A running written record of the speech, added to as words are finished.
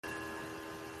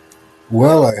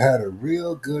Well, I had a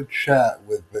real good chat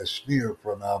with Vesnir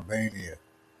from Albania.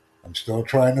 I'm still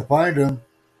trying to find him.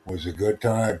 Was a good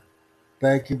time.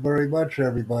 Thank you very much,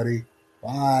 everybody.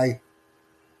 Bye.